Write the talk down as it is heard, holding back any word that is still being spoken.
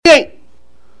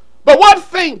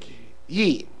think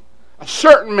ye, a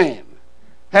certain man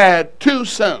had 2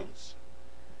 sons.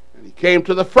 And he came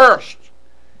to the first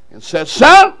and said,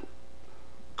 Son,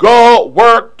 go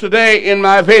work today in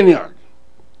my vineyard.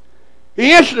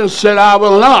 He answered and said, I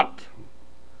will not.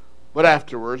 But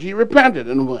afterwards he repented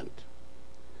and went.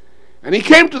 And he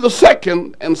came to the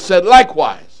second and said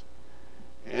likewise.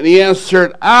 And he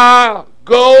answered, I'll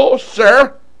go,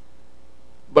 sir,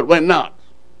 but went not.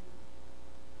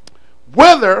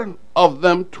 Whether of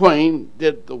them twain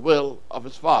did the will of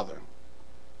his father?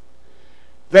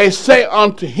 They say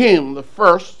unto him the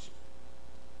first.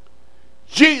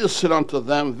 Jesus said unto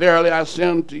them, Verily I say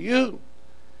unto you,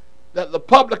 that the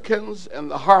publicans and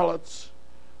the harlots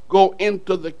go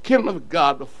into the kingdom of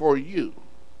God before you.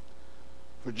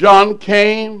 For John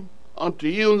came unto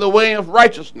you in the way of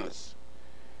righteousness,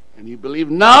 and ye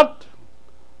believed not,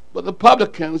 but the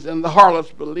publicans and the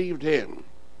harlots believed him.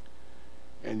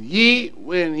 And ye,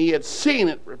 when ye had seen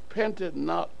it, repented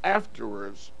not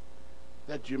afterwards,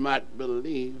 that you might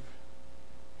believe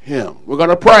him. We're going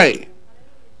to pray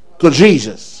to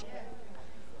Jesus.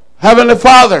 Heavenly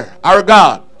Father, our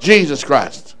God, Jesus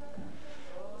Christ,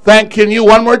 thanking you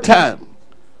one more time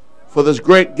for this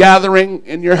great gathering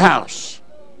in your house.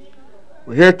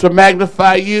 We're here to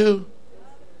magnify you,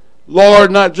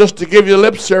 Lord, not just to give you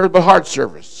lip service, but heart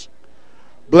service.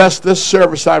 Bless this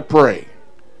service, I pray.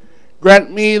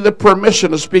 Grant me the permission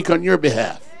to speak on your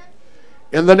behalf.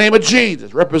 In the name of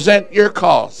Jesus, represent your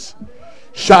cause.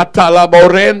 Speak to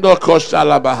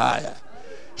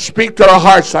our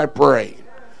hearts, I pray.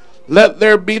 Let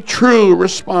there be true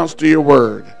response to your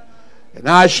word. And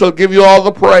I shall give you all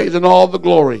the praise and all the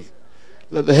glory.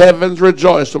 Let the heavens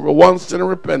rejoice over one sinner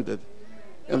repented.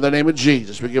 In the name of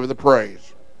Jesus, we give you the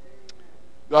praise.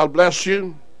 God bless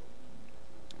you.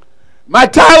 My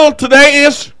title today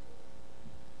is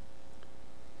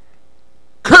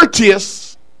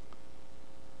Courteous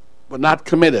but Not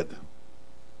Committed.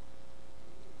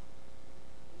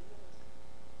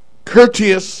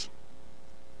 Courteous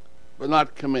but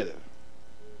not committed.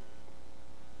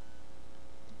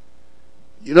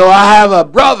 You know, I have a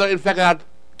brother. In fact, I have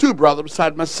 2 brothers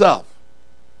beside myself.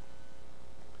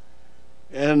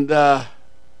 And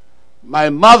my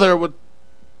mother would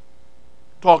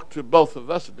talk to both of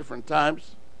us at different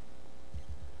times.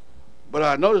 But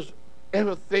I noticed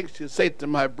everything she'd say to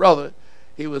my brother,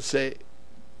 he would say,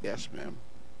 yes, ma'am.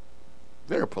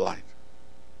 Very polite.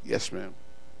 Yes, ma'am.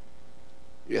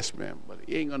 Yes, ma'am. But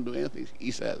he ain't going to do anything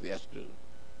he says yes to.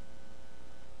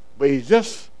 But he's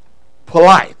just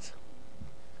polite.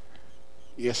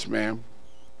 Yes, ma'am.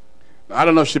 Now, I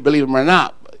don't know if she believes him or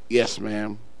not, but yes,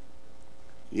 ma'am.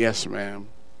 Yes, ma'am.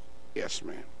 Yes,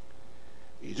 ma'am.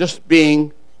 He's just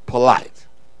being polite.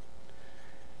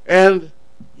 And,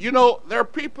 you know, there are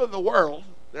people in the world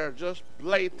that are just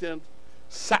blatant,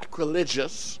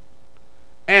 sacrilegious,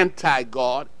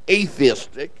 anti-God,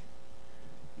 atheistic.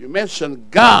 You mention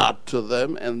God to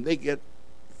them, and they get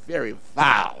very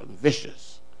vile and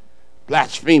vicious,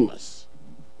 blasphemous.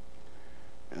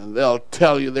 And they'll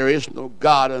tell you there is no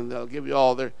God, and they'll give you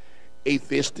all their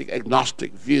atheistic,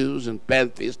 agnostic views and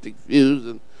pantheistic views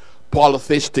and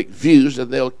polytheistic views,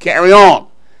 and they'll carry on.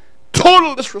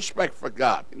 Total disrespect for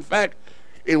God. In fact,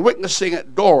 in witnessing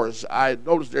at doors, I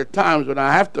noticed there are times when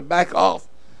I have to back off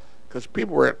because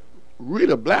people were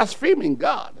really blaspheming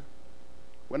God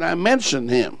when I mention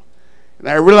him. And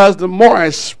I realized the more I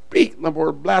speak, the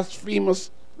more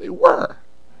blasphemous they were.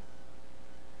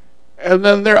 And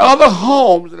then there are other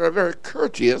homes that are very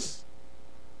courteous.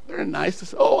 They're nice to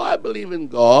say, oh, I believe in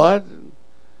God. And,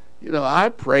 you know, I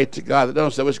pray to God. They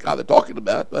don't say which God they're talking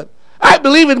about, but I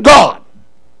believe in God.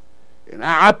 And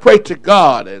I pray to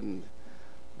God,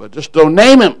 but just don't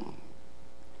name him.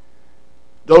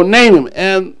 Don't name him.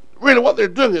 And really what they're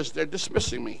doing is they're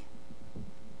dismissing me.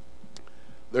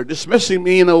 They're dismissing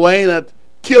me in a way that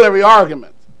kill every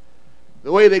argument.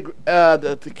 The way to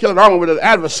kill an argument with an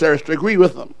adversary is to agree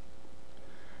with them.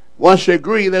 Once you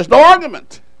agree, there's no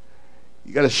argument.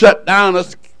 You got to shut down.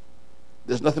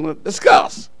 There's nothing to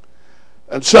discuss.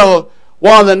 And so,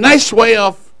 one of the nice way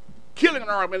of killing an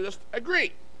argument is to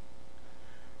agree.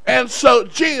 And so,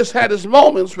 Jesus had his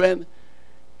moments when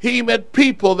he met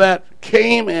people that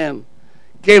came and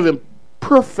gave him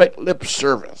perfect lip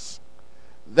service.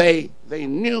 They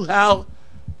knew how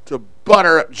to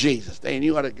butter up Jesus. They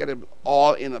knew how to get him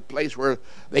all in a place where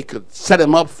they could set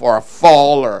him up for a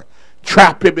fall or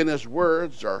trap him in his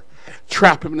words or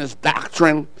trap him in his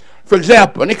doctrine. For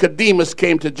example, Nicodemus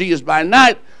came to Jesus by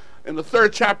night in the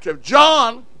 3rd chapter of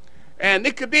John, and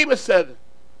Nicodemus said,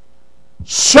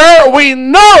 Sir, we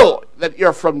know that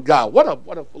you're from God. What a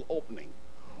wonderful opening.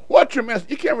 What tremendous.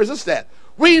 You can't resist that.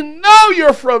 We know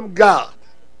you're from God.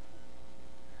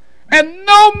 And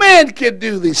no man can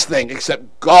do these things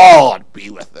except God be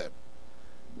with them.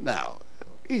 Now,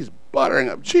 he's buttering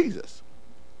up Jesus.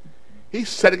 He's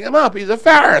setting him up. He's a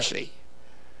Pharisee.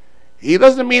 He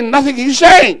doesn't mean nothing he's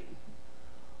saying.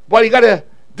 But you got to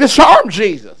disarm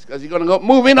Jesus because you're going to go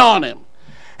move in on him.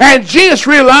 And Jesus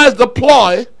realized the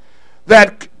ploy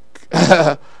that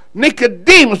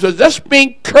Nicodemus was just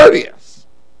being courteous.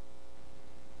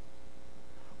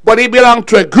 But he belonged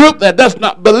to a group that does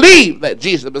not believe that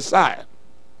Jesus is the Messiah.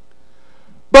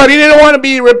 But he didn't want to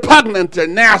be repugnant or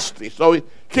nasty, so he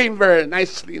came very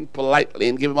nicely and politely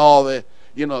and gave him all the,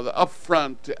 the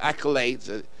upfront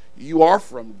accolades. You are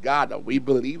from God, and we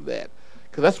believe that.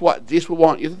 Because that's what Jesus would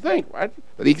want you to think, right?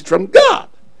 That he's from God.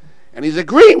 And he's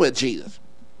agreeing with Jesus.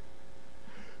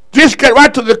 Jesus got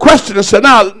right to the question and said,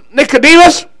 now,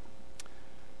 Nicodemus,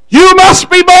 you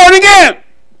must be born again.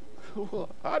 Well,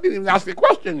 I didn't even ask the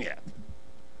question yet.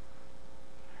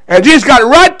 And Jesus got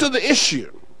right to the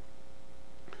issue.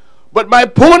 But my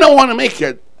point I want to make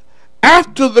here,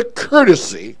 after the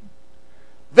courtesy,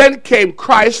 then came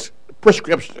Christ's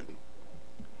prescription.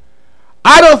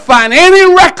 I don't find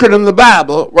any record in the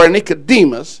Bible where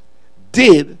Nicodemus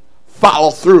did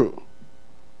follow through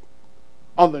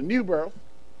on the new birth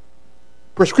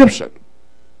prescription.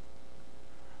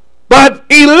 But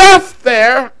he left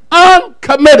there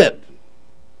uncommitted.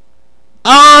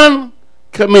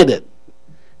 Uncommitted.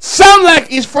 Sound like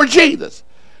he's for Jesus.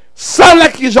 Sound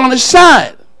like he's on his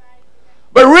side.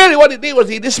 But really what he did was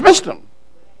he dismissed him.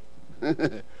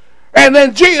 And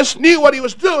then Jesus knew what he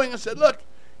was doing and said, look,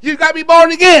 you've got to be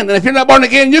born again. And if you're not born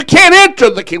again, you can't enter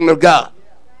the kingdom of God.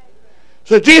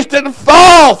 So Jesus didn't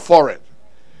fall for it.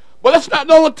 But that's not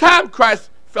the only time Christ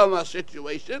fell in that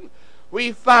situation.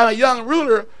 We find a young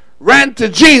ruler ran to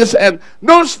Jesus and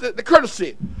notice the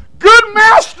courtesy. Good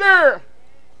master!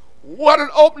 What an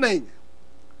opening.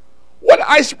 What an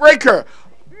icebreaker.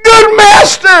 Good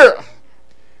master!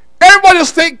 Everybody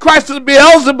just think Christ is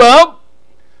Beelzebub.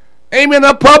 Amen.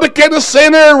 A publican, a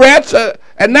sinner, a wretch, a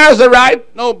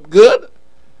Nazarite. No good.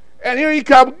 And here he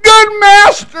comes. Good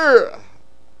master!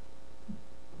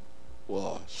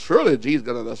 Well, surely Jesus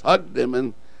going to just hug him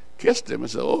and kissed him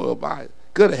and said, oh my,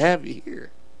 good to have you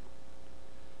here.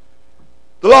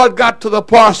 The Lord got to the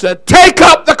point and said, take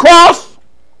up the cross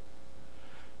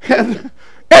and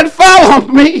follow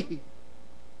me.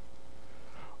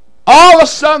 All of a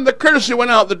sudden the courtesy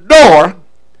went out the door.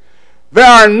 There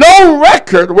are no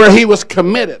record where he was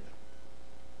committed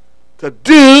to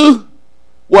do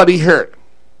what he heard.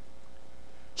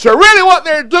 So really what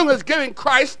they're doing is giving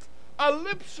Christ a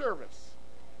lip service.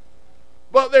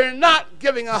 But they're not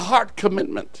giving a heart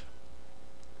commitment.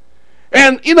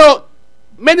 And,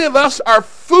 many of us are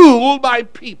fooled by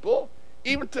people,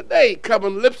 even today, come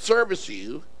and lip service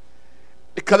you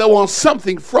because they want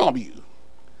something from you.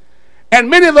 And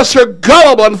many of us are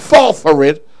gullible and fall for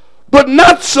it, but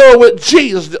not so with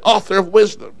Jesus, the author of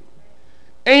wisdom.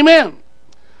 Amen.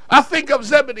 I think of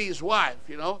Zebedee's wife,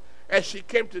 as she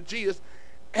came to Jesus,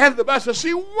 and the Bible says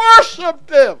she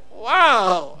worshipped him.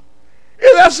 Wow.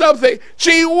 Isn't that something?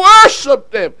 She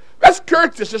worshipped him. That's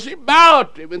courteous. And she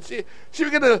bowed to him. And she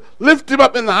began to lift him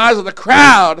up in the eyes of the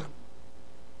crowd.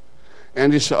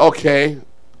 And he said, okay,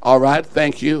 all right,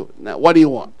 thank you. Now, what do you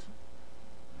want?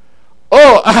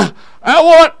 Oh, I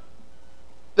want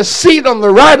the seat on the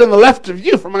right and the left of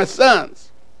you for my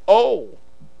sons. Oh.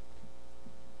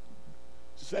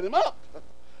 Set him up.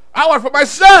 I want it for my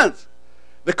sons.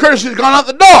 The courtesy's gone out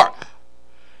the door.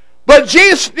 But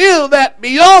Jesus knew that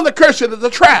beyond the courtesy there's a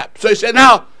trap. So he said,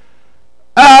 now,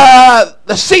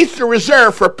 the seats are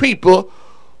reserved for people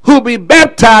who be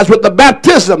baptized with the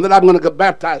baptism that I'm going to get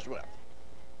baptized with.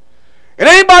 And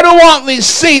anybody who wants these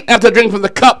seats after drinking from the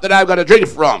cup that I've got to drink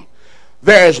from,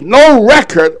 there is no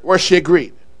record where she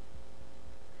agreed.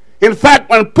 In fact,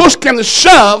 when push came to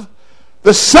shove,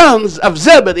 the sons of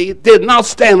Zebedee did not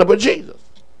stand up with Jesus.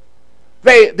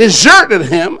 They deserted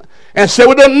him and said,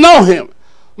 we don't know him.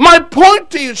 My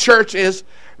point to you, church, is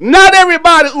not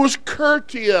everybody who's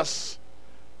courteous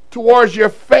towards your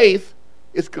faith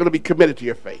is going to be committed to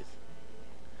your faith.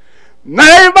 Not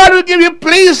everybody will give you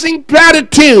pleasing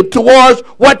platitude towards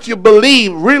what you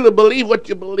believe, really believe what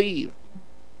you believe.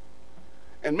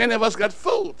 And many of us got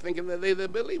fooled thinking that they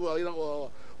believe,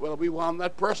 well, we want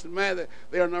that person, man,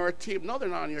 they're on our team. No, they're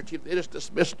not on your team. They just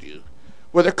dismissed you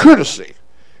with a courtesy.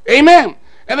 Amen.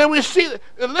 And then we see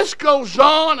the list goes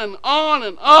on and on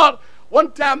and on.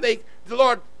 One time the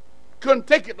Lord couldn't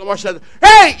take it no more. Said,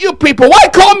 hey, you people, why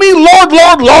call me Lord,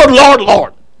 Lord, Lord, Lord,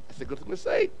 Lord? That's a good thing to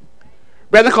say.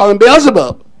 Rather call him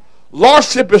Beelzebub.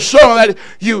 Lordship is showing that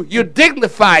you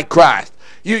dignify Christ.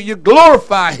 You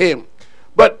glorify him.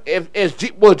 But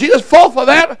will Jesus fall for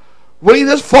that? Will he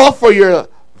just fall for your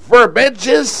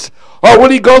verbiages? Or will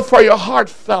he go for your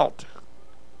heartfelt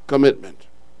commitment?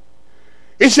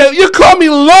 He said, you call me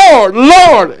Lord,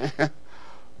 Lord.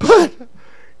 But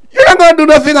you're not going to do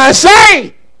nothing I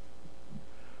say.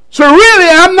 So really,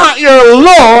 I'm not your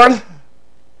Lord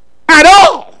at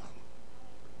all.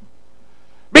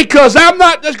 Because I'm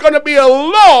not just going to be a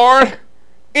Lord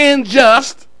in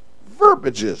just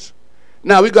verbiages.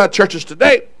 Now, we got churches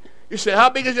today. You say, how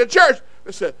big is your church?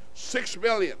 They said, 6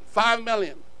 million, 5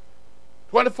 million,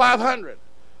 2,500.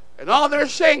 And all they're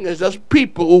saying is just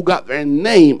people who got their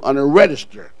name on a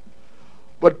register.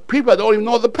 But people don't even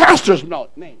know the pastor's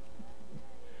name.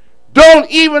 Don't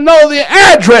even know the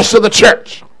address of the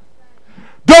church.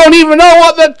 Don't even know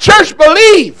what the church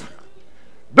believes.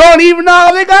 Don't even know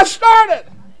how they got started.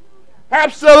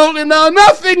 Absolutely know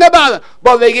nothing about it.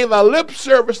 But they give a lip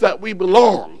service that we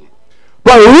belong.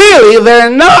 But really,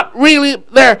 they're not really,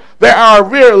 they are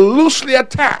very loosely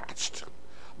attached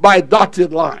by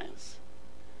dotted lines.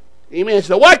 Amen.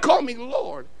 So why call me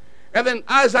Lord? And then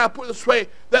Isaiah put it this way,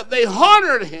 that they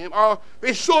honored him, or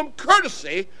they show him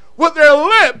courtesy with their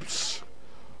lips,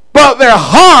 but their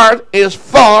heart is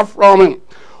far from him.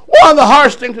 One of the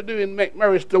hardest things to do in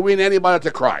McMurray is to win anybody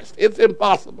to Christ. It's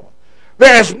impossible.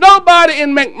 There's nobody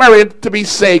in McMurray to be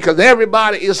saved because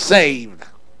everybody is saved.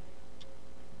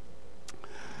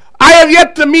 I have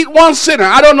yet to meet one sinner.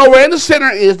 I don't know where the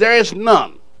sinner is. There is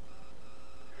none.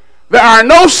 There are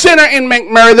no sinner in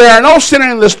McMurray. There are no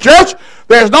sinner in this church.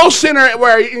 There's no sinner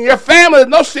where in your family. There's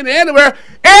no sinner anywhere.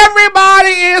 Everybody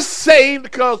is saved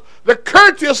because the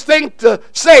courteous thing to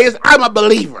say is, I'm a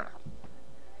believer.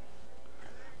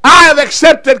 I have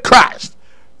accepted Christ.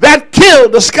 That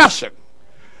killed discussion.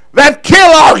 That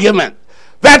killed argument.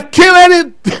 That killed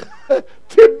any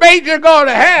debate you're going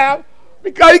to have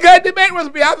because you got to debate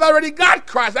with me. I've already got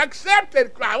Christ. I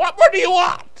accepted Christ. What more do you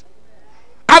want?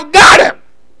 I've got him.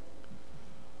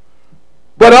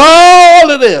 But all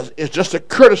it is just a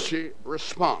courtesy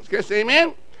response. Can you say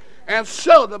amen? And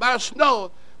so the Bible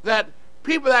knows that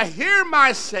people that hear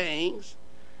my sayings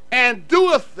and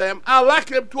doeth them, I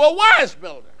liken them to a wise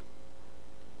builder.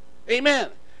 Amen.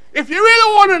 If you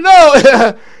really want to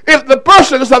know if the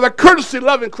person is of a courtesy,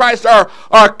 loving Christ,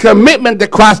 or commitment to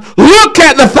Christ, look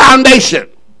at the foundation.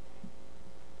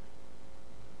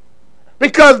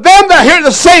 Because them that hear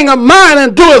the saying of mine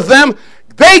and doeth them,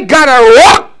 they got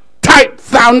a rock-type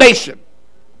foundation.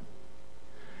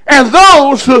 And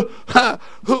those who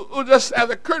just have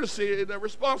the courtesy in their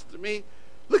response to me,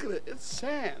 look at it, it's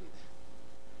sand.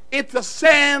 It's a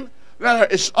sand.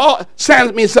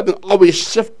 Sand means something always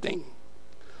shifting.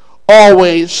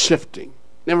 Always shifting.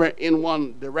 Never in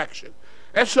one direction.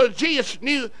 And so Jesus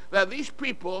knew that these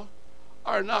people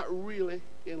are not really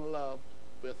in love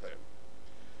with him.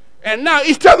 And now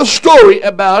he's telling a story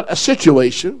about a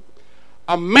situation.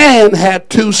 A man had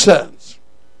 2 sons.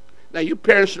 Now you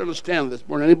parents should understand this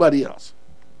more than anybody else.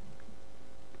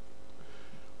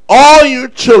 All your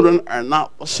children are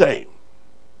not the same.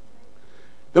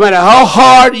 No matter how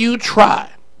hard you try.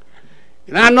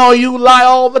 And I know you lie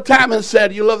all the time and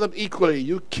said you love them equally.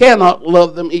 You cannot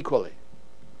love them equally.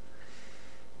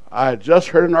 I just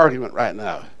heard an argument right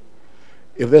now.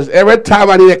 If there's every time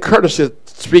I need a courtesy to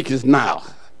speak is now.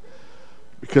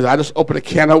 Because I just opened a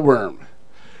can of worm.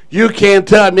 You can't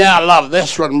tell me I love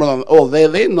this one more than, oh,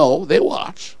 they know. They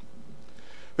watch.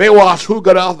 They watch who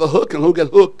got off the hook and who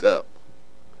got hooked up.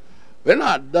 They're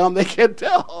not dumb. They can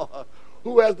tell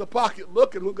who has the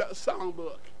pocketbook and who got the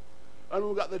songbook. And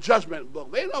who got the judgment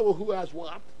book. They know who has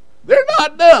what. They're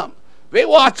not dumb. They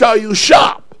watch how you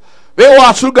shop. They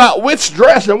watch who got which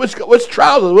dress and which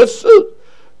trousers, which suit.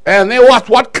 And they watch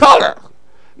what color.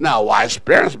 Now, wise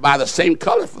parents buy the same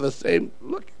color for the same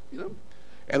look, you know.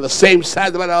 And the same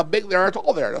size, no matter how big they are, it's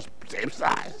all there. The same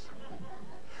size.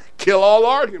 Kill all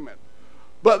argument.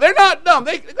 But they're not dumb.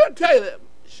 They're going to tell you that,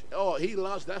 oh, he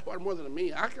loves that one more than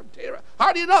me. I can tell you.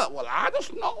 How do you know that? Well, I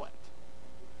just know it.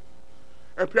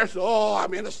 Her parents said, oh,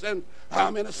 I'm innocent. I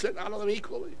love them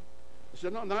equally. I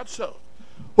said, no, not so.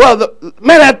 Well, the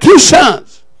man had 2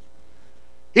 sons.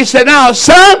 He said, now,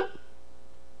 son,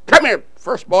 come here.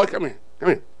 First boy, come here. Come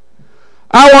here.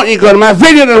 I want you to go to my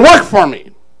vineyard and work for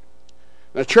me.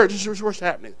 Now, church, this is what's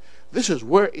happening. This is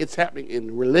where it's happening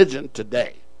in religion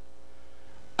today.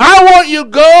 I want you to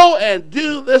go and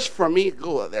do this for me.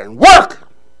 Go out there and work.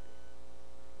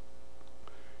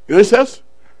 You know what he says?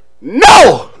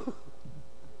 No!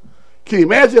 Can you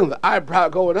imagine the eyebrow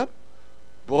going up?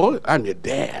 Boy, I'm your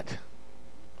dad.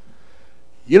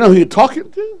 You know who you're talking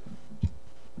to?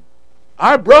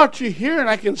 I brought you here and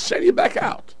I can send you back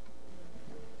out.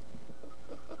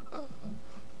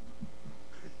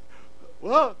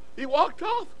 Well, he walked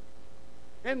off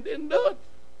and didn't do it.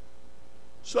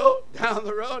 So down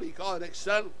the road, he called the next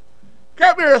son.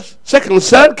 Come here, second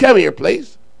son. Come here,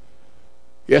 please.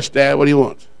 Yes, Dad, what do you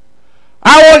want?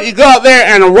 I want you to go out there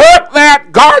and work that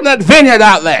garden, that vineyard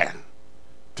out there.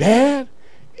 Dad,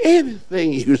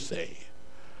 anything you say.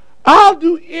 I'll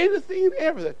do anything and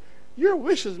everything. Your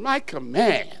wish is my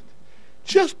command.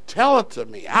 Just tell it to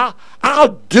me.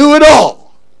 I'll do it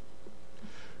all.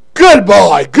 Good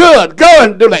boy, good. Go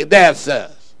and do like Dad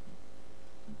says.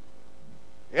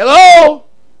 Hello?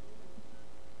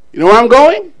 You know where I'm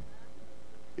going?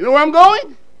 You know where I'm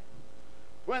going?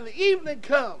 When the evening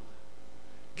comes,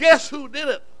 guess who did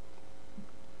it?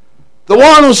 The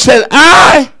one who said,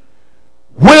 I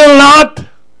will not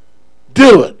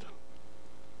do it.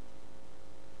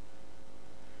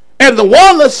 And the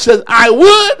one that said, I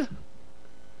would,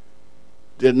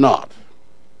 did not.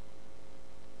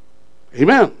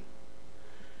 Amen.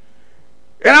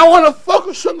 And I want to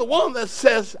focus on the one that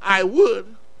says, I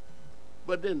would,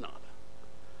 but did not.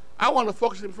 I want to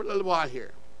focus in for a little while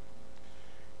here.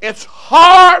 It's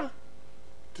hard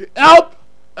to help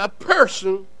a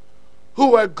person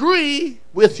who agree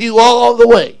with you all the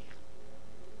way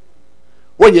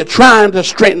when you're trying to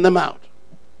straighten them out.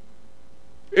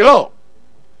 You know,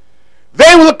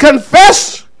 they will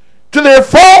confess to their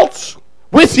faults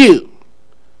with you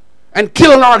and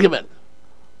kill an argument,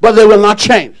 but they will not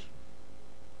change.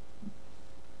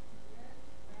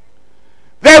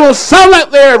 They will sound like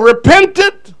they're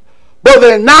repentant, but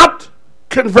they're not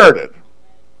converted.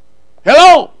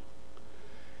 Hello?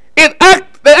 They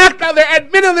act like they're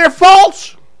admitting their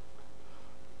faults,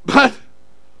 but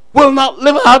will not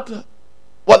live out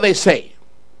what they say.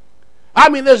 I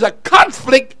mean, there's a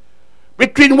conflict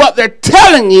between what they're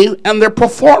telling you and their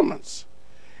performance.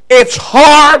 It's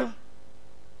hard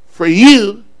for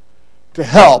you to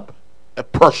help a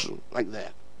person like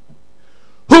that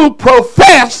who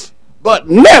profess but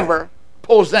never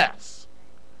possess,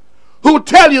 who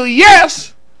tell you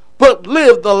yes but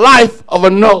live the life of a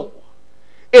no.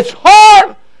 It's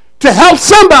hard to help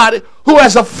somebody who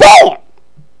has a form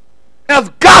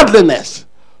of godliness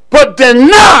but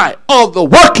deny all the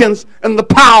workings and the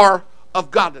power of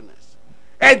godliness.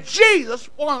 And Jesus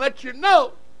wants to let you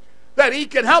know that he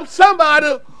can help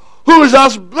somebody who's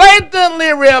just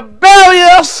blatantly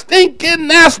rebellious, stinking,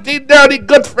 nasty, dirty,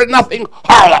 good-for-nothing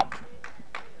harlot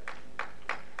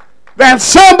than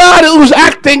somebody who's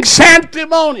acting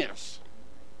sanctimonious,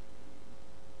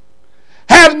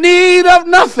 have need of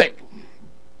nothing,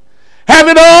 have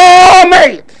it all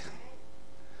made.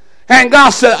 And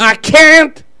God said, I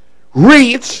can't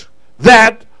reach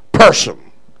that person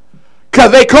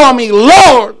because they call me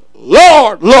Lord,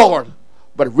 Lord, Lord,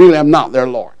 but really I'm not their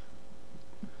Lord.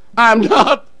 I'm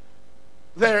not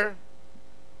their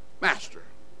master.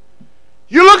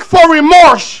 You look for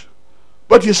remorse,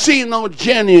 but you see no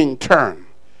genuine turn.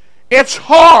 It's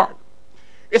hard.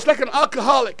 It's like an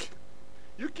alcoholic.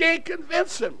 You can't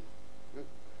convince him,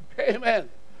 amen,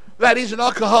 that he's an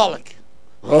alcoholic.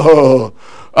 Oh,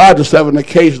 I just have an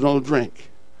occasional drink.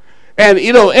 And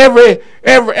you know, every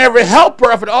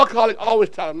helper of an alcoholic always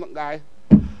tell him, look, guy,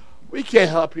 we can't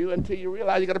help you until you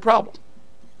realize you got a problem.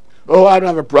 Oh, I don't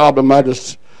have a problem. I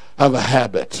just have a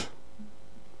habit.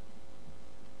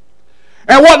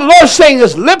 And what the Lord's saying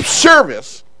is lip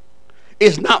service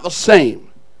is not the same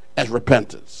as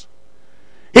repentance.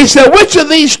 He said, which of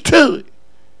these two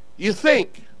you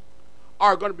think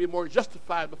are going to be more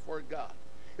justified before God?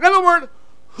 In other words,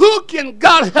 who can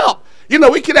God help? You know,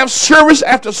 we can have service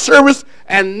after service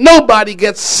and nobody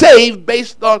gets saved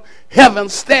based on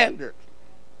heaven's standard.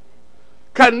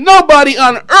 Because nobody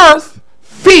on earth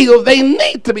feel they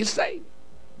need to be saved.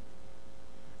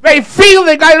 They feel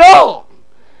they got it all.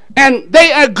 And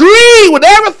they agree with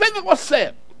everything that was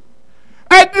said.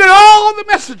 And did all the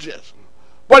messages.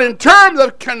 But in terms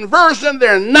of conversion,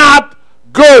 they're not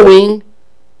going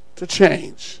to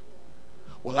change.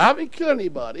 Well, I haven't killed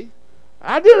anybody.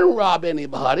 I didn't rob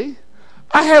anybody.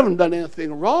 I haven't done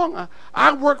anything wrong.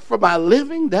 I work for my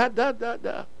living, And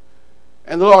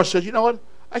the Lord says, you know what?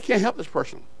 I can't help this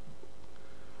person.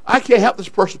 I can't help this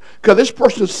person because this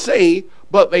person say,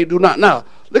 but they do not. Now,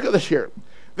 look at this here.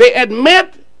 They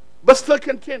admit, but still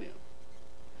continue.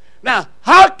 Now,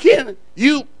 how can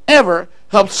you ever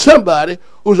help somebody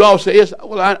who's always saying, yes,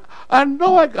 well, I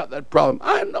know I got that problem.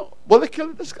 I know. Well, they kill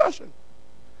the discussion.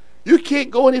 You can't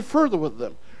go any further with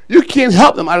them. You can't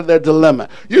help them out of their dilemma.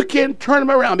 You can't turn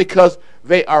them around because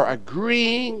they are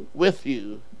agreeing with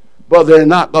you, but they're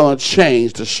not going to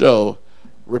change to show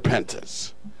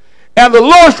repentance. And the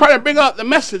Lord is trying to bring out the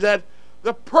message that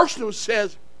the person who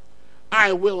says,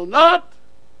 I will not,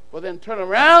 but then turn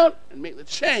around and make the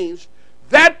change,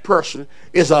 that person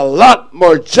is a lot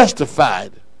more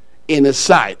justified in his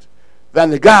sight than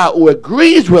the guy who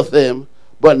agrees with him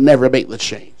but never make the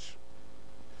change.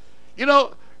 You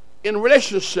know, in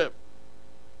relationship,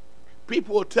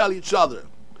 people will tell each other,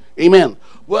 amen,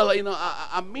 well, you know,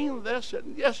 I mean this,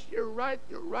 and yes, you're right.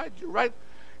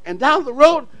 And down the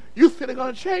road, you think they're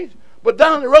going to change. But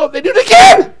down the road, they do it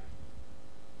again.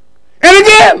 And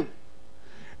again.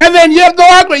 And then you have no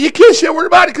argument. You can't say a word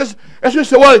about it because as you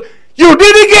say, well, you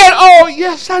did it again. Oh,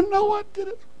 yes, I know I did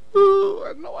it. Ooh,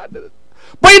 I know I did it.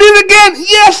 But you did it again.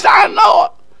 Yes, I know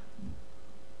it.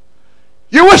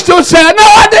 You wish to say, no,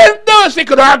 I didn't do it. So you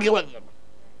could argue with them.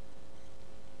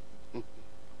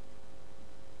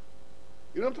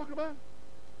 You know what I'm talking about?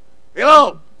 You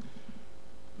know,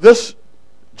 this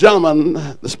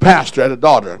gentleman, this pastor, had a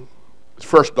daughter, his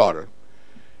first daughter.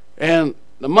 And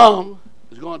the mom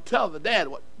is going to tell the dad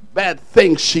what bad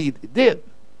things she did.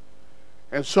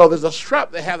 And so there's a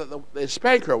strap they have that they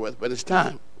spank her with, but it's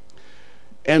time.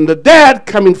 And the dad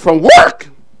coming from work,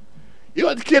 you know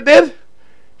what the kid did?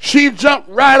 She jumped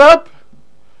right up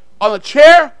on the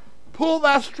chair, pulled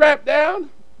that strap down,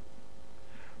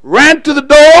 ran to the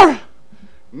door,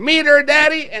 meet her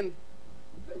daddy, and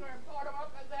caught him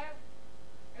up like that,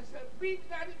 and said, beat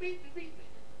daddy, beat me.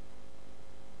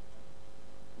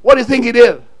 What do you think he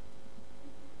did?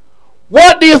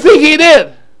 What do you think he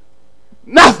did?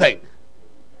 Nothing.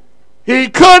 He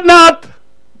could not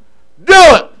do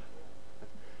it.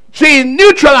 She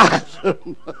neutralized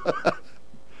him.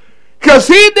 Because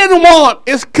he didn't want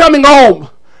his coming home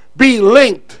be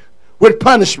linked with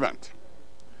punishment.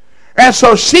 And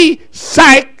so she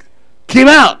came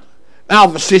out. Now,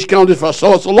 obviously, she can only do it for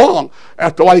so long.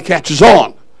 After a while, he catches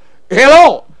on.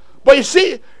 Hello. But you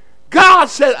see, God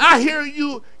said, I hear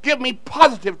you give me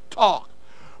positive talk.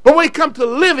 But when it comes to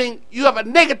living, you have a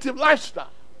negative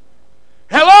lifestyle.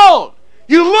 Hello.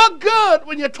 You look good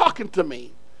when you're talking to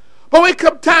me. But when it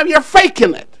comes time, you're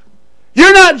faking it.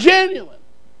 You're not genuine.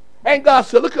 And God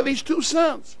said, look at these two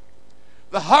sons.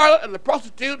 The harlot and the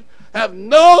prostitute have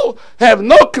no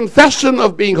confession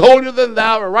of being holier than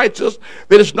thou or righteous.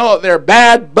 They just know that they're a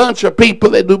bad bunch of people.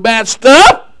 They do bad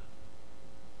stuff.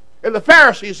 And the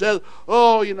Pharisee says,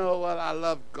 oh, you know what, I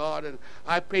love God and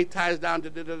I pay tithes down to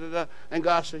da-da-da-da. And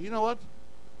God said, you know what?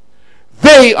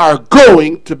 They are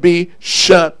going to be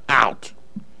shut out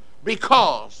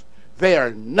because they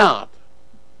are not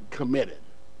committed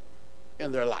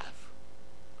in their life.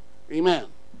 Amen.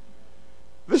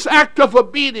 This act of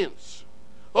obedience.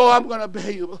 Oh, I'm going to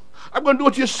obey you. I'm going to do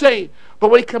what you say.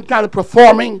 But when it comes down to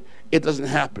performing, it doesn't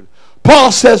happen.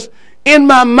 Paul says, in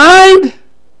my mind,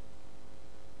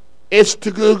 it's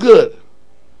to do good.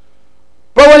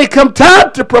 But when it comes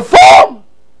time to perform,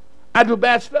 I do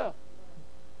bad stuff.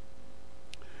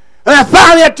 And I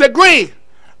finally had to agree.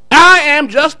 I am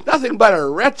just nothing but a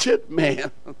wretched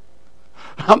man.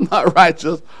 I'm not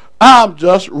righteous. I'm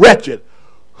just wretched.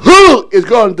 Who is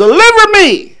going to deliver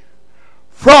me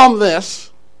from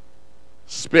this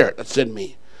spirit that's in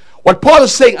me? What Paul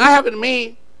is saying, I have in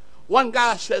me, one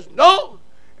guy says no,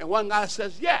 and one guy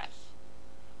says yes.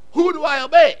 Who do I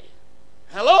obey?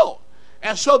 Hello.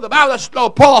 And so the Bible lets us know,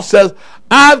 Paul says,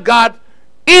 I've got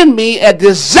in me a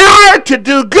desire to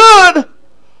do good,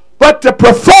 but to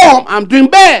perform, I'm doing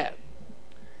bad.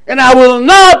 And I will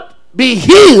not be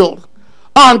healed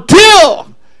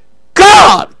until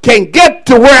God can get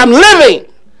to where I'm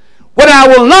living. When I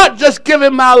will not just give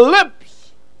him my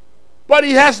lips, but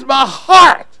he has my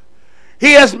heart.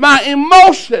 He has my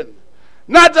emotion.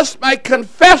 Not just my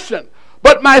confession,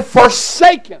 but my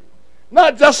forsaken.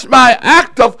 Not just my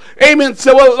act of, amen,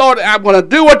 say, well, Lord, I'm going to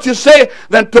do what you say,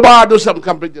 then tomorrow I'll do something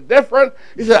completely different.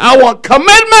 He said, I want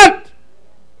commitment.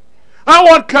 I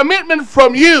want commitment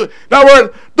from you. In other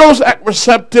words, those act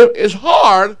receptive is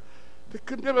hard to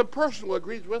condemn a person who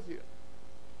agrees with you.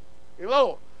 You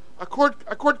know, a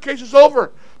court case is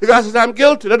over. The guy says, I'm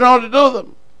guilty. They don't know what to do with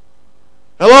him.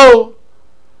 Hello?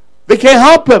 They can't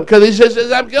help him because he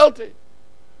says, I'm guilty.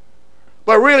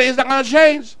 But really, he's not going to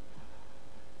change.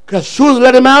 Because as soon as we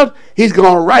let him out, he's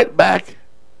going right back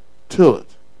to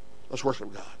it. Let's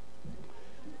worship God.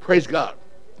 Praise God.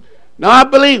 Now, I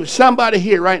believe somebody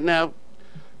here right now,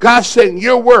 God's saying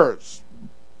your words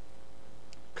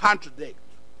contradict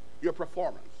your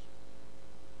performance.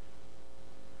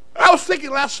 I was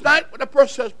thinking last night when a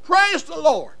person says, praise the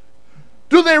Lord,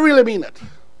 do they really mean it?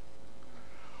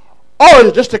 Or is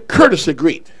it just a courtesy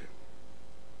greet?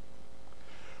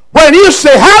 When you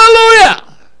say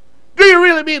hallelujah, do you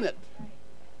really mean it?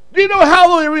 Do you know what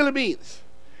hallelujah really means?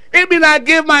 It means I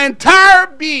give my entire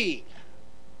being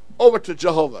over to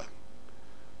Jehovah.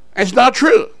 And it's not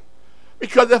true.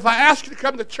 Because if I ask you to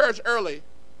come to church early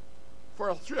for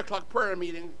a 3 o'clock prayer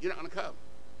meeting, you're not going to come.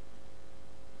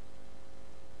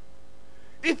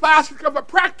 If I ask you to come for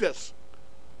practice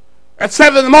at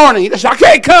 7 in the morning, you say, I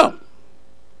can't come.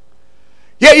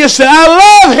 Yet you say,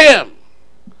 I love him.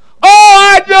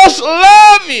 Oh, I just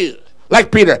love you.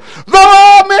 Like Peter, though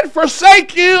all men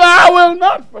forsake you, I will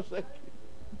not forsake you.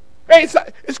 Hey,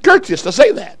 it's courteous to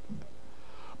say that.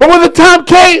 But when the time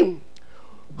came,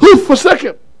 who forsook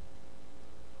him?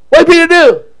 What did Peter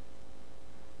do?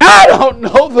 I don't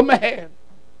know the man.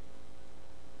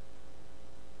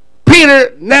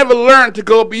 Peter never learned to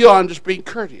go beyond just being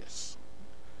courteous.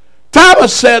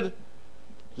 Thomas said,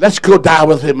 let's go die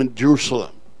with him in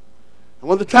Jerusalem. And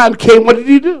when the time came, what did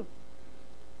he do?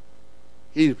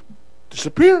 He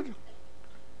disappeared.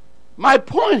 My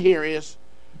point here is,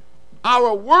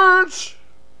 our words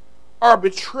are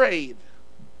betrayed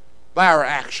by our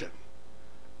action.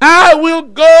 I will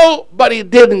go, but he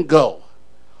didn't go.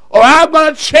 Or I'm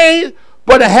going to change,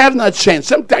 but I have not changed.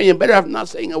 Sometimes you're better off not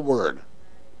saying a word.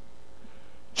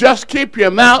 Just keep your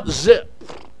mouth zipped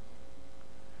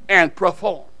and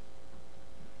perform.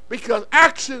 Because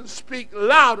actions speak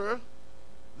louder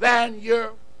than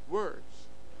your words.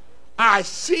 I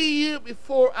see you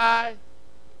before I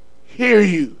hear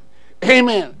you.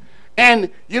 Amen.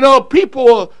 And, people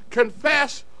will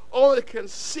confess only to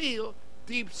conceal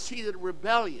deep-seated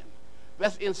rebellion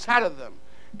that's inside of them.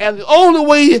 And the only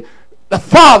way the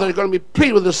Father is going to be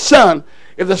pleased with the Son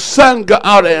if the Son go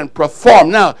out and perform.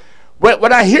 Now,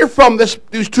 when I hear from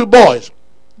these two boys,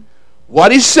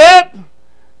 what he said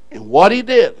and what he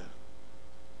did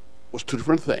was two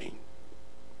different things.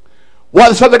 What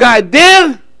this other guy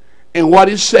did and what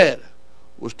he said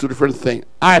was two different things.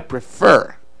 I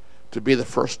prefer to be the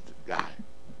first guy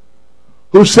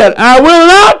who said, I will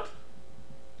not.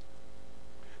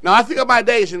 Now, I think of my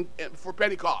days for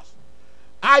Pentecost.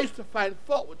 I used to find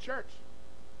fault with church.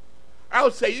 I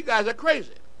would say, you guys are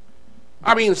crazy.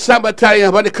 I mean, somebody tell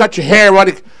you when to cut your hair,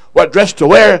 what dress to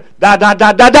wear, da.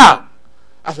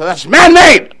 I said, that's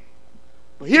man-made.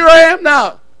 But here I am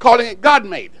now, calling it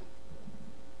God-made.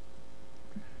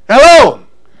 Hello.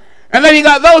 And then you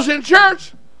got those in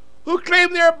church who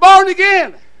claim they're born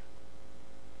again.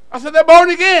 I said, they're born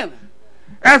again.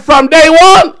 And from day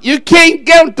one, you can't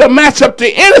get them to match up to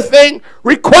anything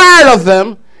required of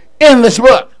them in this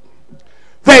book.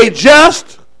 They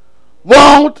just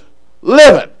won't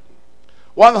live it.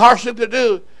 One of the hardest things to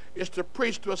do is to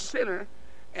preach to a sinner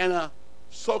and a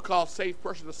so-called saved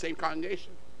person in the same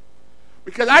congregation.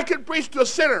 Because I can preach to a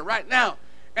sinner right now,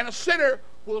 and a sinner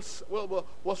will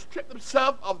strip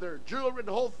themselves of their jewelry,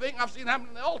 the whole thing. I've seen it happen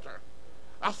on the altar.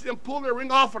 I've seen them pull their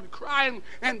ring off and cry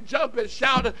and jump and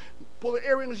shout and pull their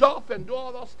earrings off and do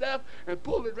all that stuff and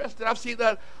pull their dress. And I've seen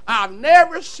that. I've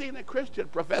never seen a Christian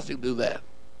professing do that.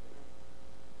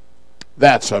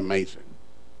 That's amazing.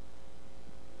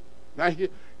 Now, you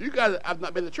guys, I've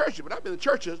not been to churches, but I've been to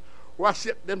churches where I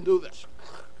see them do this.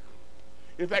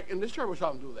 In fact, in this church, we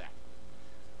saw them do that.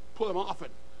 Pulling them off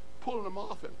and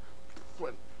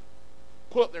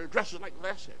pull up their dresses like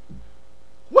this.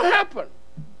 What happened?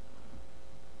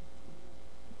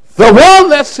 The one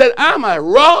that said, I'm a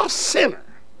raw sinner,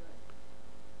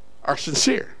 are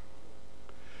sincere.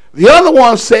 The other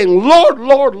one saying, Lord,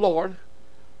 Lord, Lord,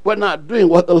 but not doing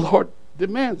what the Lord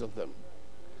demands of them.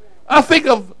 I think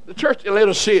of the church in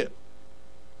Laodicea.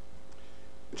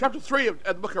 In chapter 3 of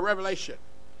the book of Revelation,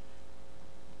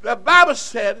 the Bible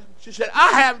said, she said,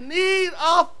 I have need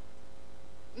of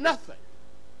nothing.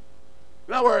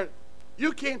 In other words,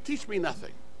 you can't teach me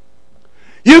nothing.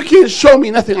 You can't show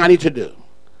me nothing I need to do.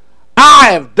 I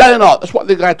have done it all. That's what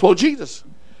the guy told Jesus.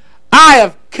 I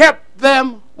have kept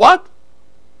them, what?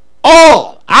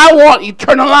 All. I want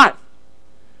eternal life.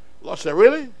 The Lord said,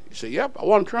 really? He said, yep, I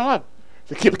want eternal life.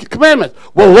 He said, keep the commandments.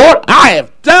 Well, Lord, I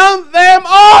have done them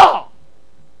all.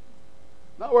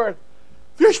 In other words,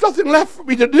 there's nothing left for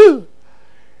me to do.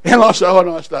 And the Lord said, oh,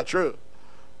 no, that's not true.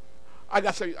 I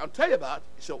got something I'll tell you about.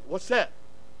 He said, what's that?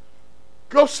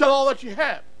 Go sell all that you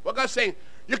have. What God's saying,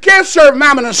 you can't serve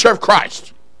Mammon and serve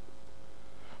Christ.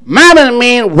 Mammon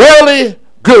means worldly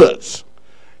goods.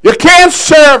 You can't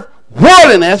serve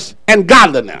worldliness and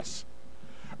godliness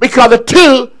because the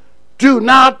two do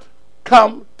not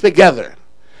come together.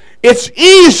 It's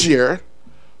easier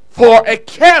for a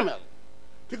camel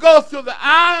to go through the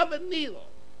eye of a needle,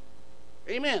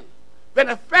 amen, than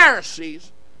the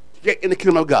Pharisees to get in the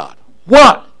kingdom of God.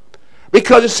 Why?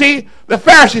 Because you see, the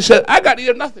Pharisee said, I got need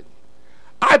of nothing.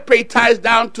 I pay tithes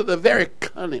down to the very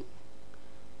cunning.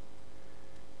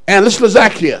 And listen to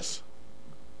Zacchaeus.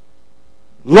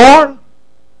 Lord,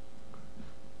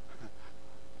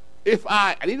 if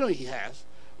I, and you know he has,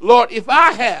 Lord, if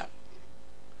I have,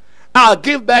 I'll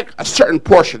give back a certain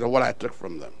portion of what I took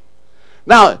from them.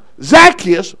 Now,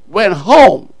 Zacchaeus went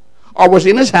home, or was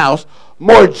in his house,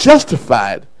 more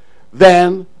justified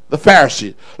than the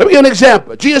Pharisees. Let me give you an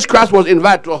example. Jesus Christ was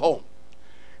invited to a home.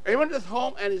 And he went to this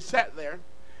home and he sat there,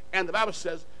 and the Bible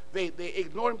says they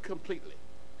ignored him completely.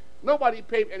 Nobody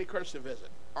paid him any courtesy visit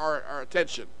or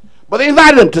attention. But they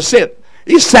invited him to sit.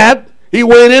 He sat, he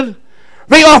waited.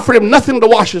 They offered him nothing to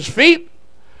wash his feet,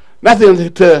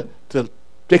 nothing to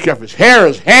take care of his hair,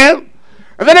 his hand.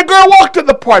 And then a girl walked to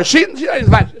the party. She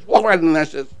just walked right in there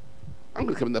and says, I'm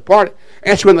going to come to the party.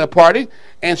 And she went to the party,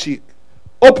 and she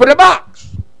opened a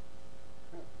box.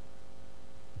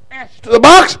 And she took the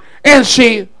box, and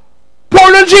she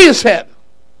poured on Jesus' head.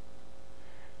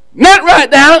 Knelt right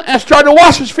down and started to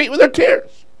wash his feet with her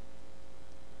tears.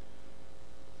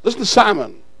 Listen to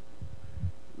Simon.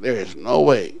 There is no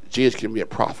way Jesus can be a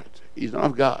prophet. He's not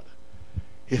of God.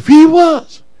 If he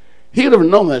was, he would have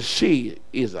known that she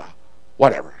is a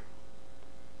whatever.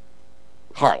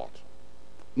 Harlot.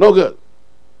 No good.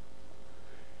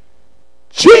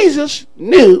 Jesus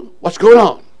knew what's going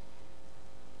on.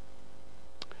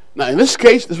 Now, in this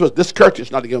case, this was discourteous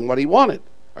not to give him what he wanted,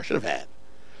 or should have had.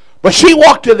 But she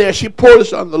walked in there, she poured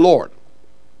this on the Lord.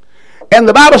 And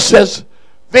the Bible says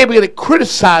they began to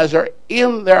criticize her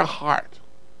in their heart.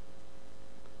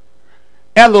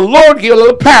 And the Lord gave a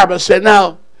little parable and said,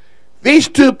 now, these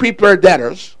two people are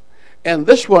debtors, and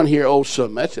this one here owes so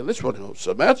much, and this one owes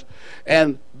so much.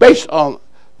 And based on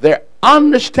their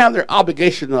understand their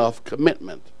obligation of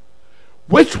commitment,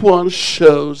 which one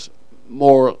shows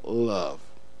more love?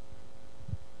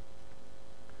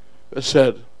 They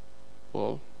said,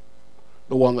 well,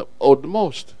 the one that owed the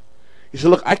most. He said,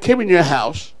 look, I came in your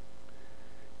house,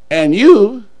 and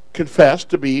you confessed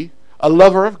to be a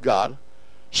lover of God,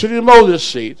 sitting in Moses'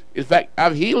 seat. In fact,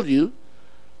 I've healed you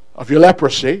of your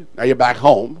leprosy. Now you're back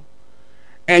home.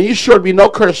 And you showed me no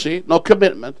courtesy, no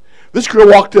commitment. This girl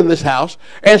walked in this house,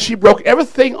 and she broke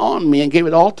everything on me and gave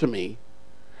it all to me.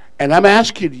 And I'm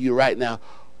asking you right now,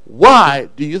 why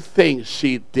do you think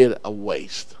she did a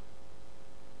waste?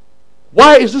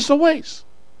 Why is this a waste?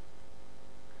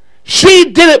 She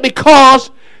did it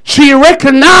because she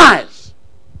recognized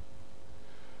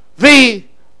the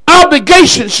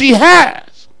obligation she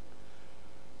has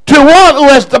to one who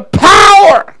has the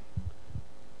power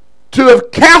to have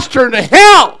cast her into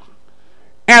hell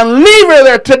and leave her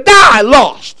there to die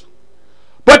lost,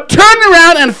 but turned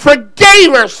around and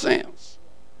forgave her sins,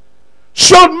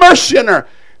 showed mercy on her.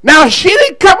 Now, she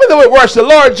didn't come with it worse. The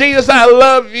Lord Jesus, I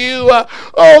love you.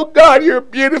 Oh, God, you're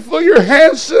beautiful. You're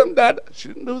handsome. She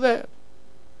didn't do that.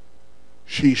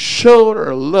 She showed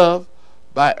her love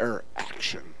by her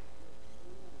action.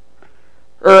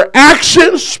 Her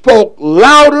action spoke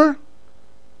louder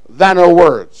than her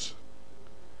words.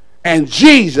 And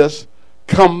Jesus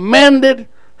commended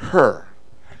her.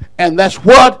 And that's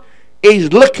what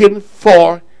he's looking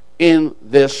for in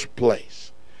this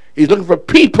place. He's looking for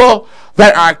people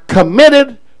that are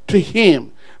committed to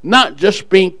him, not just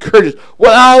being courteous.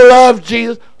 Well, I love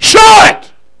Jesus. Show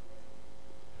it!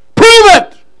 Prove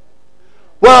it!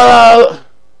 Well,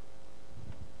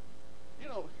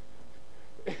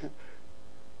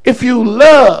 if you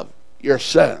love your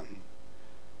son,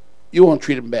 you won't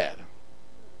treat him bad.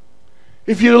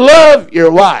 If you love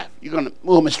your wife, you're going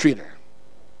to mistreat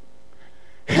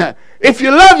her. If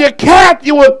you love your cat,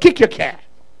 you will kick your cat.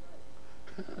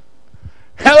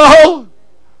 Hello?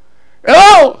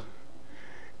 Hello?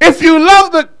 If you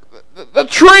love the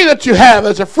tree that you have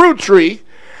as a fruit tree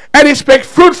and expect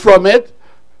fruit from it,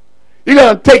 you're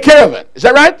going to take care of it. Is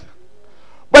that right?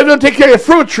 But if you don't take care of your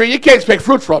fruit tree, you can't expect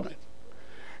fruit from it.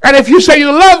 And if you say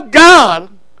you love God,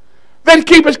 then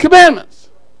keep his commandments.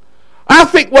 I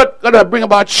think what's going to bring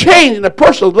about change in a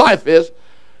person's life is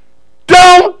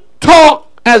don't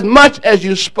talk as much as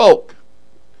you spoke.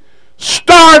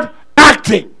 Start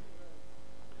acting.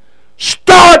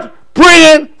 Start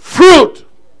bringing fruit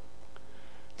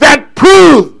that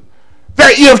prove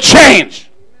that you've changed.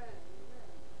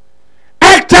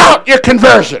 Act out your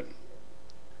conversion.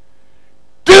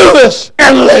 Do this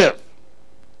and live.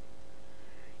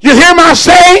 You hear my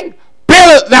saying?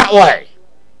 Build it that way.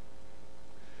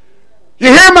 You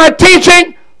hear my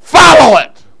teaching? Follow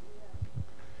it.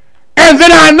 And then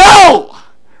I know,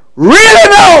 really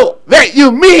know, that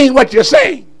you mean what you're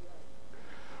saying.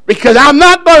 Because I'm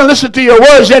not going to listen to your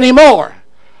words anymore.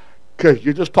 Because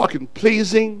you're just talking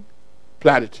pleasing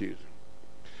platitude.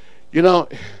 You know,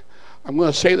 I'm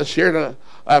going to say this here, that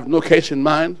I have no case in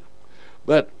mind.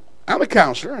 But I'm a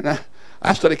counselor, and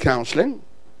I study counseling.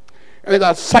 And they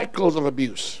got cycles of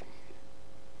abuse.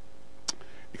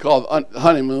 You call it the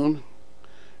honeymoon,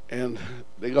 and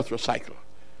they go through a cycle.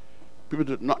 People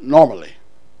do it not normally.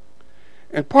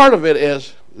 And part of it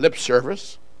is lip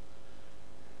service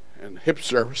and hip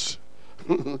service.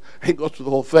 It goes through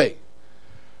the whole thing.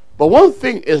 But one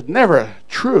thing is never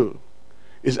true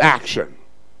is action.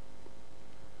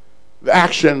 The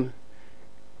action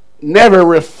never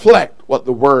reflect what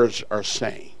the words are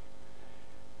saying.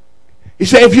 He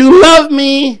said, if you love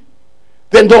me,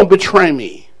 then don't betray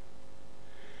me.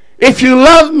 If you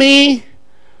love me,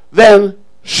 then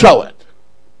show it.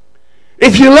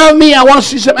 If you love me, I want to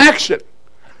see some action.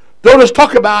 Don't just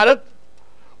talk about it.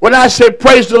 When I say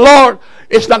praise the Lord,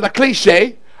 it's not a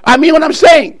cliche. I mean what I'm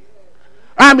saying.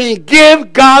 I mean,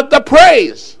 give God the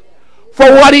praise for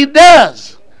what he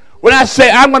does. When I say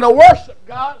I'm going to worship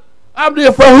God, I'm doing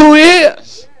it for who he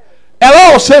is.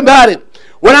 Hello, somebody.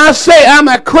 When I say I'm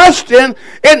a Christian,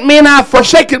 it means I've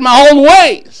forsaken my own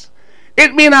ways.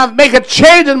 It means I've made a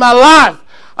change in my life.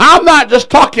 I'm not just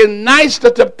talking nice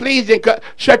to please and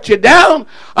shut you down.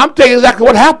 I'm telling you exactly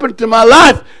what happened to my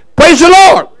life. Praise the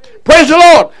Lord. Praise the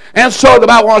Lord. And so the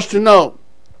Bible wants to know,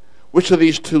 which of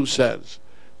these two says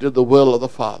did the will of the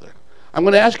Father? I'm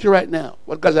going to ask you right now.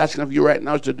 What God's asking of you right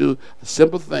now is to do a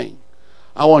simple thing.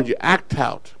 I want you to act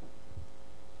out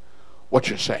what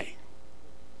you're saying.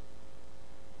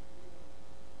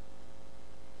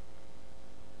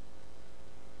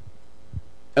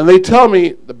 And they tell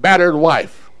me the battered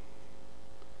wife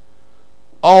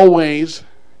always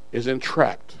is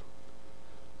entrapped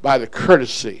by the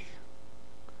courtesy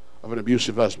of an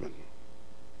abusive husband.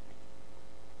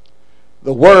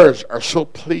 The words are so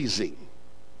pleasing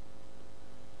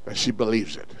that she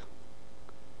believes it,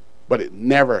 but it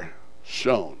never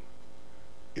shown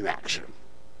in action.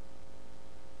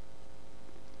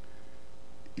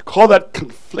 You call that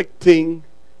conflicting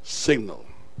signal.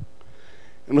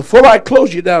 And before I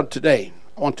close you down today,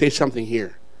 I want to tell you something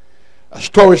here. A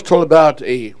story is told about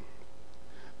a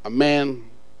man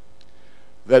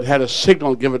that had a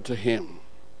signal given to him.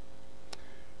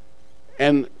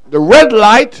 And the red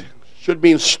light should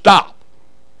mean stop.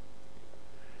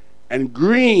 And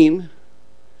green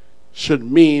should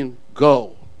mean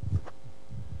go.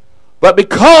 But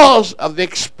because of the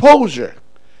exposure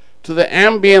to the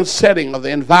ambient setting of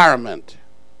the environment,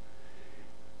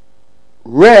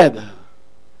 red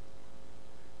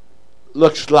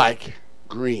looks like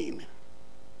green.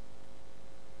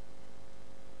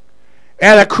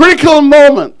 At a critical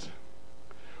moment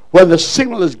when the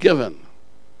signal is given,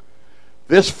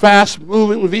 this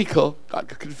fast-moving vehicle got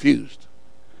confused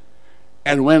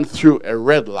and went through a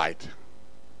red light.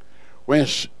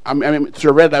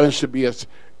 Through a red light,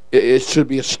 it should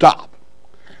be a stop.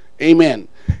 Amen.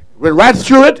 Went right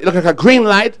through it. It looked like a green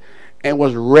light and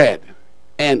was red.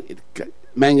 And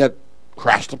man got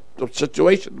crashed the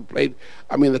situation.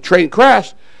 The train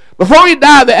crashed. Before he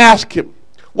died, they asked him,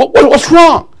 what's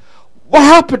wrong? What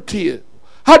happened to you?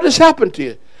 How did this happen to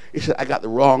you? He said, I got the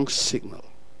wrong signal.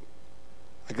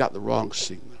 I got the wrong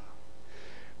signal.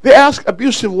 They ask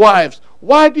abusive wives,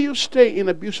 why do you stay in an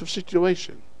abusive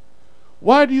situation?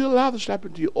 Why do you allow this to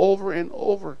happen to you over and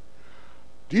over?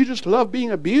 Do you just love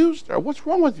being abused? Or what's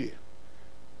wrong with you?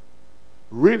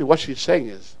 Really, what she's saying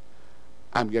is,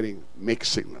 I'm getting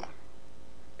mixed signal.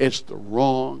 It's the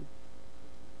wrong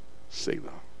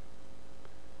signal.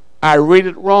 I read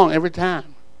it wrong every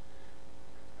time.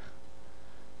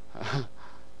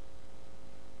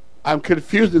 I'm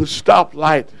confusing stop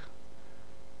light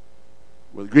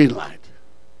with green light.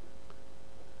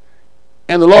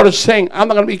 And the Lord is saying, I'm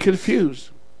not going to be confused.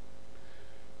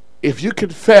 If you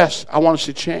confess, I want to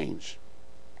see change.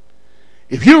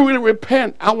 If you really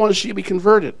repent, I want to see you be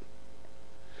converted.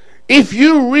 If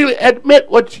you really admit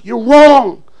what you're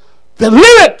wrong, then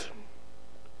live it.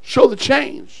 Show the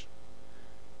change.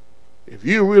 If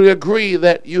you really agree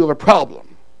that you have a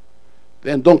problem,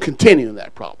 then don't continue in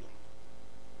that problem.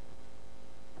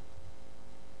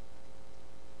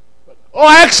 Oh,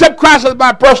 I accept Christ as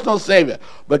my personal Savior.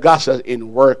 But God says,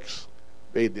 in works,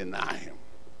 they deny Him.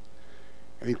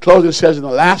 And in closing, it says, in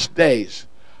the last days,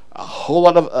 a whole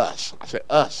lot of us, I say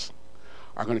us,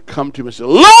 are going to come to Him and say,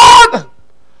 Lord,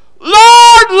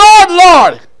 Lord, Lord,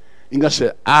 Lord. And God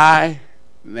said, I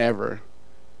never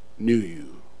knew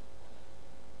you.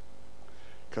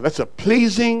 Because that's a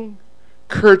pleasing,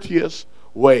 courteous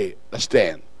way,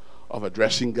 of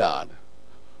addressing God.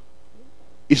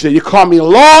 He said, you call me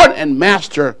Lord and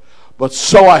Master, but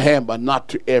so I am, but not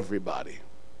to everybody.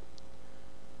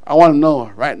 I want to know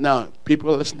right now,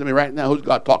 people listen to me right now, who's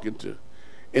God talking to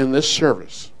in this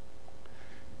service?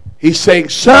 He's saying,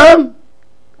 son,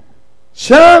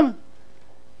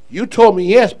 you told me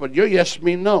yes, but your yes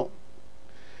means no.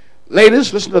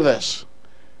 Ladies, listen to this.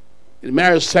 In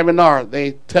marriage seminar,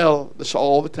 they tell this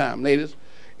all the time. Ladies,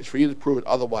 it's for you to prove it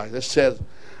otherwise. It says,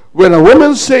 when a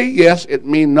woman say yes, it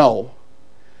means no.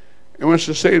 And when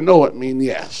she say no, it means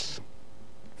yes.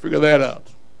 Figure that out.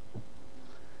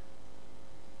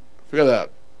 Figure that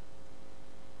out.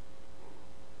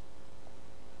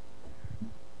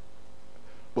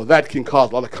 Well, that can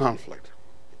cause a lot of conflict.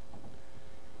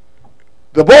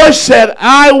 The boy said,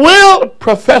 I will,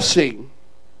 professing,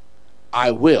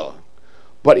 I will.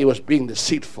 But he was being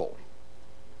deceitful.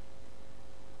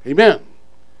 Amen.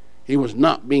 He was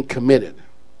not being committed.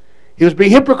 He was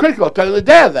being hypocritical, telling the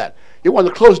dad that. He wanted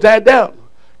to close dad down.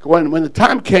 When the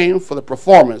time came for the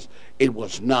performance, it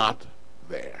was not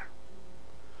there.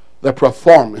 The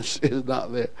performance is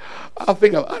not there. I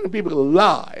think of other people who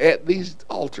lie at these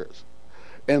altars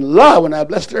and lie when I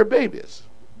bless their babies.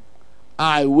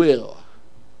 I will.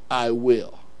 I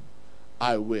will.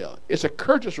 I will. It's a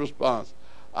courteous response.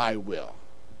 I will.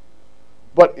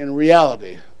 But in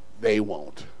reality, they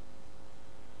won't.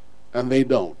 And they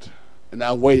don't. And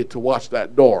I waited to watch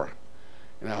that door.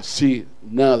 And I'll see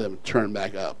none of them turn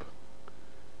back up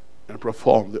and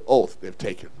perform the oath they've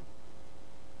taken.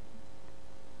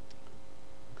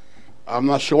 I'm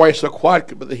not sure why it's so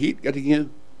quiet, but the heat getting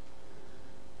in.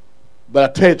 But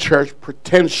I tell you, church,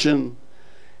 pretension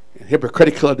and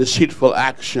hypocritical and deceitful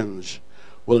actions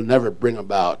will never bring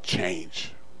about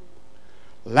change.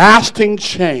 Lasting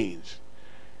change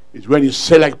is when you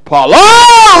say like Paul,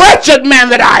 oh, wretched man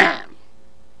that I am.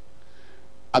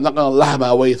 I'm not going to lie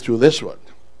my way through this one.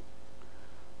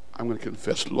 I'm going to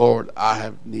confess, Lord, I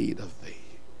have need of thee.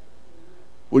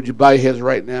 Would you bow your heads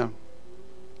right now?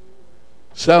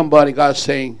 Somebody, God is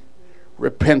saying,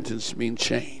 repentance means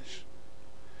change.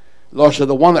 The Lord said,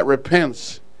 the one that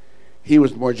repents, he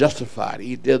was more justified.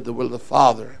 He did the will of the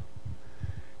Father.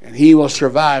 And he will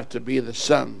survive to be the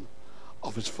son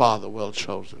of his Father, well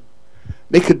chosen.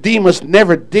 Nicodemus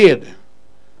never did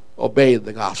obey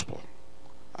the gospel.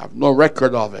 I have no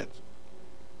record of it.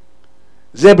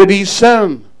 Zebedee's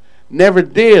son never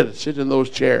did sit in those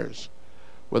chairs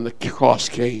when the cross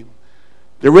came.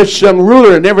 The rich young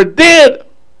ruler never did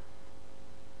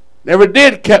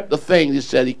kept the things he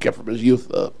said he kept from his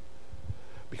youth up.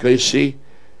 Because you see,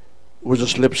 it was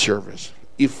a lip service.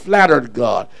 He flattered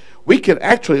God. We can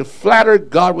actually flatter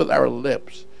God with our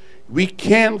lips. We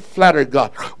can flatter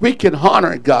God. We can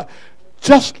honor God.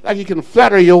 Just like you can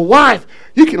flatter your wife,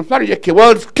 you can flatter your kid.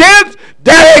 Well, kids,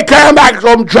 Daddy ain't coming back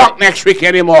home drunk next week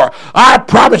anymore. I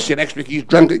promise you next week he's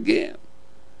drunk again.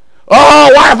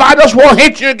 Oh, wife, I just won't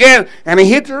hit you again. And he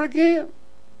hit her again.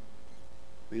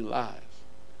 He lies.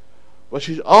 But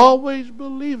she's always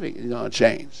believing it's going to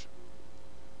change.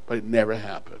 But it never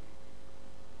happened.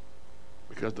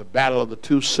 Because the battle of the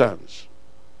two sons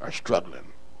are struggling.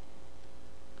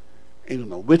 You don't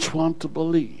know which one to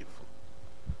believe.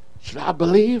 Should I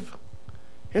believe?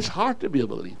 It's hard to be a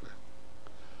believer.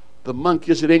 The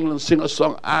monkeys in England sing a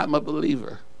song, I'm a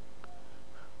believer.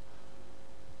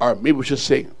 Or maybe we should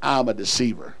sing, I'm a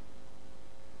deceiver.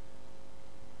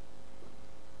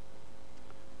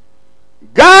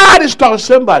 God is talking to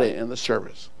somebody in the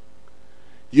service.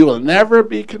 You will never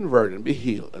be converted and be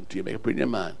healed until you make up in your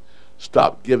mind.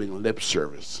 Stop giving lip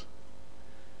service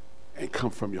and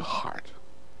come from your heart.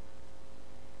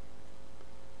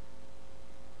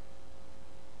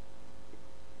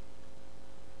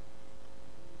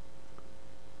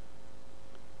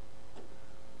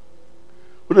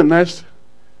 Wouldn't it nice to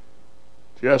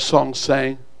hear a song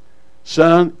saying,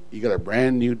 son, you got a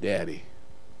brand new daddy.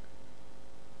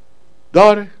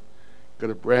 Daughter, got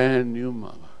a brand new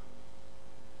mama.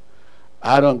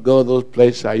 I don't go to those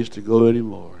places I used to go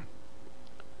anymore.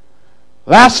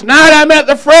 Last night I met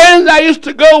the friends I used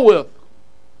to go with.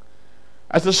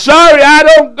 I said, sorry, I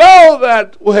don't go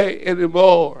that way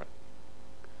anymore.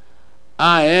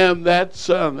 I am that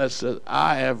son that says,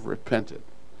 I have repented.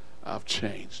 I've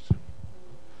changed.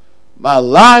 My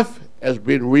life has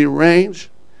been rearranged.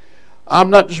 I'm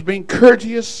not just being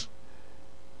courteous.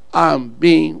 I'm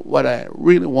being what I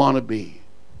really want to be.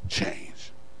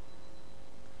 Change.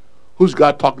 Who's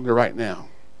God talking to right now?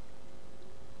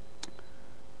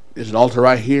 There's an altar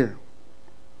right here.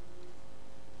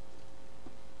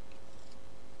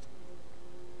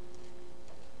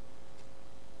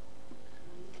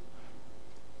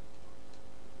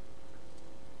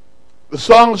 The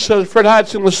song says, Fred Hyde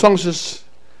sing the song says,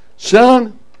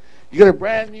 son, you got a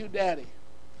brand new daddy.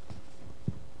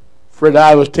 Fred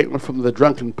Hyde was taken from the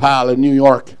drunken pile in New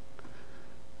York.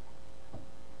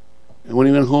 And when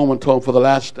he went home and told him for the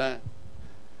last time,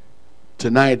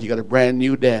 Tonight you got a brand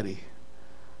new daddy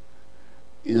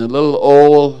in a little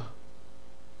old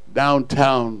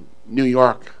downtown New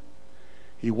York.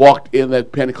 He walked in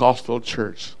that Pentecostal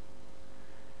church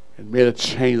and made a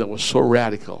change that was so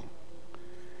radical.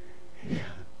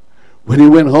 When he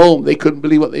went home, they couldn't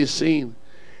believe what they'd seen.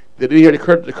 They didn't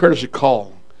hear the courtesy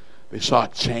call. They saw a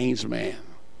changed man,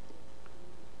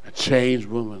 a changed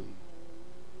woman,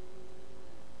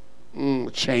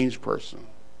 a changed person.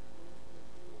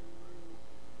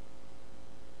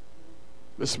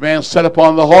 This man sat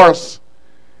upon the horse,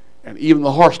 and even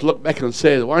the horse looked back and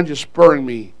said, "Why aren't you spurring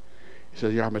me?" He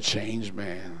said, "Yeah, I'm a changed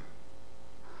man."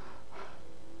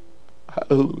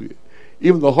 Hallelujah.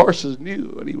 Even the horses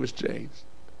knew when he was changed.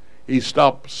 He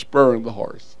stopped spurring the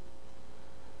horse.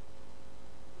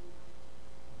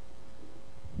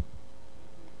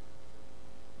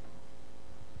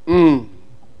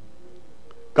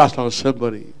 God's talking to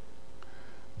somebody.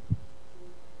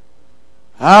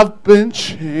 I've been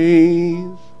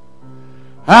changed.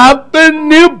 I've been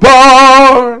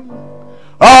newborn.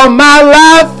 All my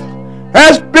life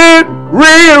has been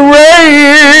rearranged.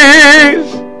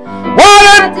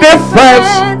 What a difference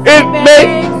it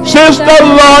makes since the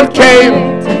Lord came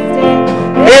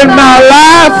in my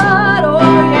life.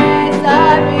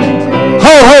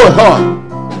 Hold on.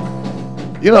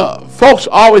 You know, folks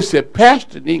always say,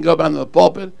 "Pastor, you can go down to the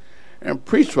pulpit and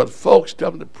preach what folks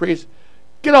tell them to preach."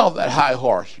 Get off that high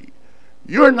horse.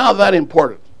 You're not that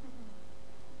important.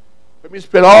 Let me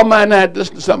spend all my night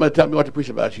listening to somebody tell me what to preach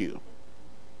about you.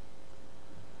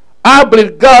 I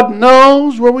believe God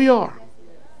knows where we are.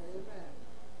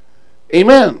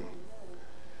 Amen.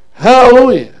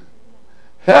 Hallelujah.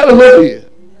 Hallelujah.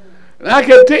 And I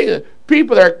can tell you,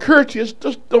 people that are courteous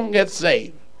just don't get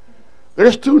saved. They're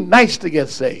just too nice to get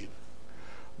saved.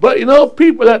 But you know,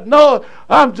 people that know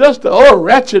I'm just an old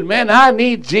wretched man, I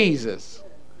need Jesus.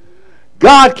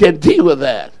 God can deal with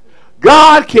that.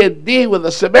 God can deal with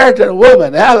the Samaritan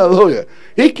woman. Hallelujah.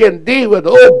 He can deal with the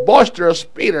old boisterous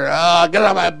Peter. "Oh, get out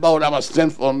of my boat. I'm a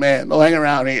sinful man. Don't hang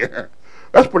around here."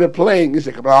 That's pretty plain. He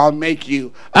said, "Come on, I'll make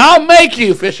you. I'll make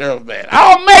you fisher of men.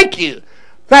 I'll make you."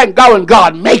 Thank God when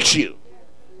God makes you.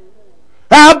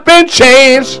 I've been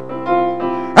changed.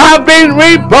 I've been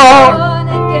reborn.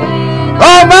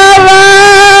 All my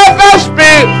life has been